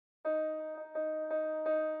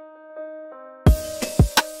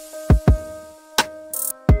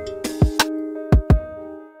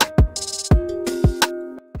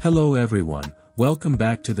Hello everyone, welcome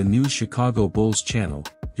back to the new Chicago Bulls channel,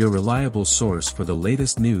 your reliable source for the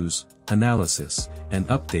latest news, analysis, and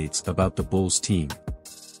updates about the Bulls team.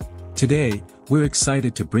 Today, we're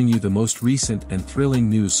excited to bring you the most recent and thrilling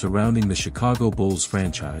news surrounding the Chicago Bulls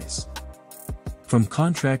franchise. From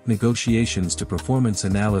contract negotiations to performance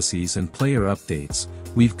analyses and player updates,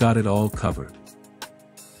 we've got it all covered.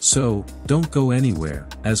 So, don't go anywhere,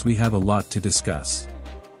 as we have a lot to discuss.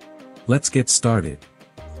 Let's get started.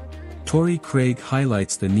 Torrey Craig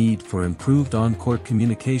highlights the need for improved on-court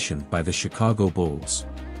communication by the Chicago Bulls.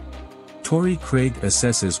 Torrey Craig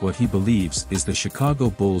assesses what he believes is the Chicago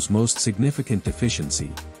Bulls' most significant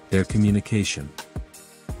deficiency, their communication.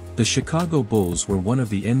 The Chicago Bulls were one of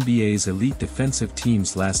the NBA's elite defensive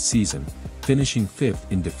teams last season, finishing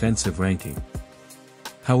 5th in defensive ranking.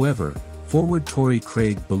 However, forward Torrey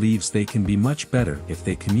Craig believes they can be much better if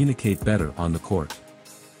they communicate better on the court.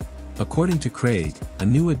 According to Craig, a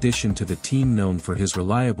new addition to the team known for his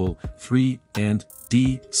reliable 3 and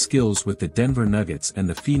D skills with the Denver Nuggets and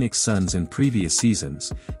the Phoenix Suns in previous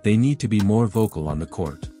seasons, they need to be more vocal on the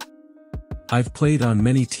court. "I've played on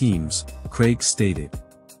many teams," Craig stated.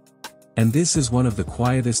 "And this is one of the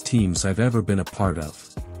quietest teams I've ever been a part of.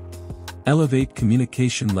 Elevate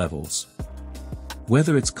communication levels.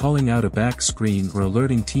 Whether it's calling out a back screen or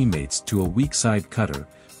alerting teammates to a weak side cutter,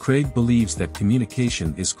 Craig believes that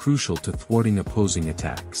communication is crucial to thwarting opposing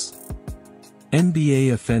attacks. NBA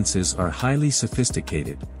offenses are highly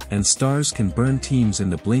sophisticated, and stars can burn teams in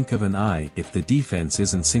the blink of an eye if the defense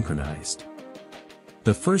isn't synchronized.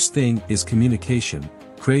 The first thing is communication,"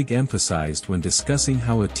 Craig emphasized when discussing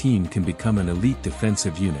how a team can become an elite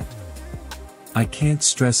defensive unit. "I can't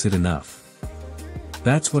stress it enough.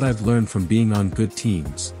 That's what I've learned from being on good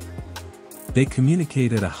teams. They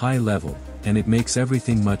communicate at a high level, and it makes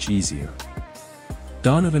everything much easier."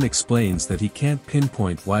 Donovan explains that he can't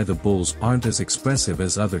pinpoint why the Bulls aren't as expressive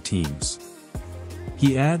as other teams.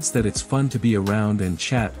 He adds that it's fun to be around and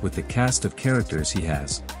chat with the cast of characters he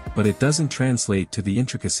has, but it doesn't translate to the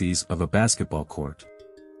intricacies of a basketball court.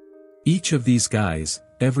 "Each of these guys,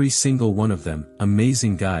 every single one of them,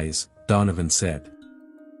 amazing guys," Donovan said.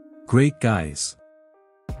 "Great guys.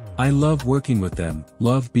 I love working with them,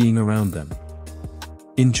 love being around them.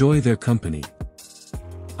 Enjoy their company.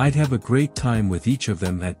 I'd have a great time with each of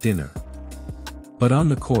them at dinner. But on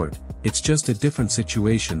the court, it's just a different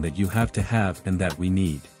situation that you have to have and that we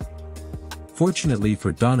need." Fortunately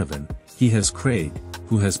for Donovan, he has Craig,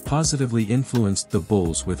 who has positively influenced the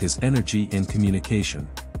Bulls with his energy and communication.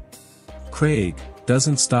 "Craig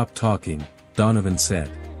doesn't stop talking," Donovan said.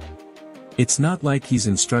 "It's not like he's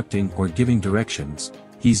instructing or giving directions.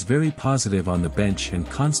 He's very positive on the bench and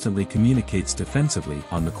constantly communicates defensively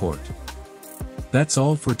on the court." That's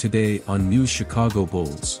all for today on News Chicago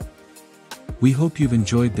Bulls. We hope you've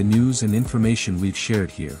enjoyed the news and information we've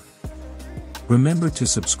shared here. Remember to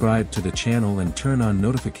subscribe to the channel and turn on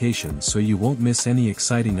notifications so you won't miss any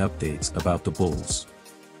exciting updates about the Bulls.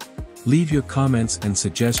 Leave your comments and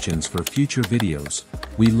suggestions for future videos.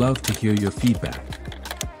 We love to hear your feedback.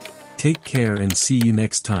 Take care and see you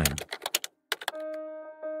next time.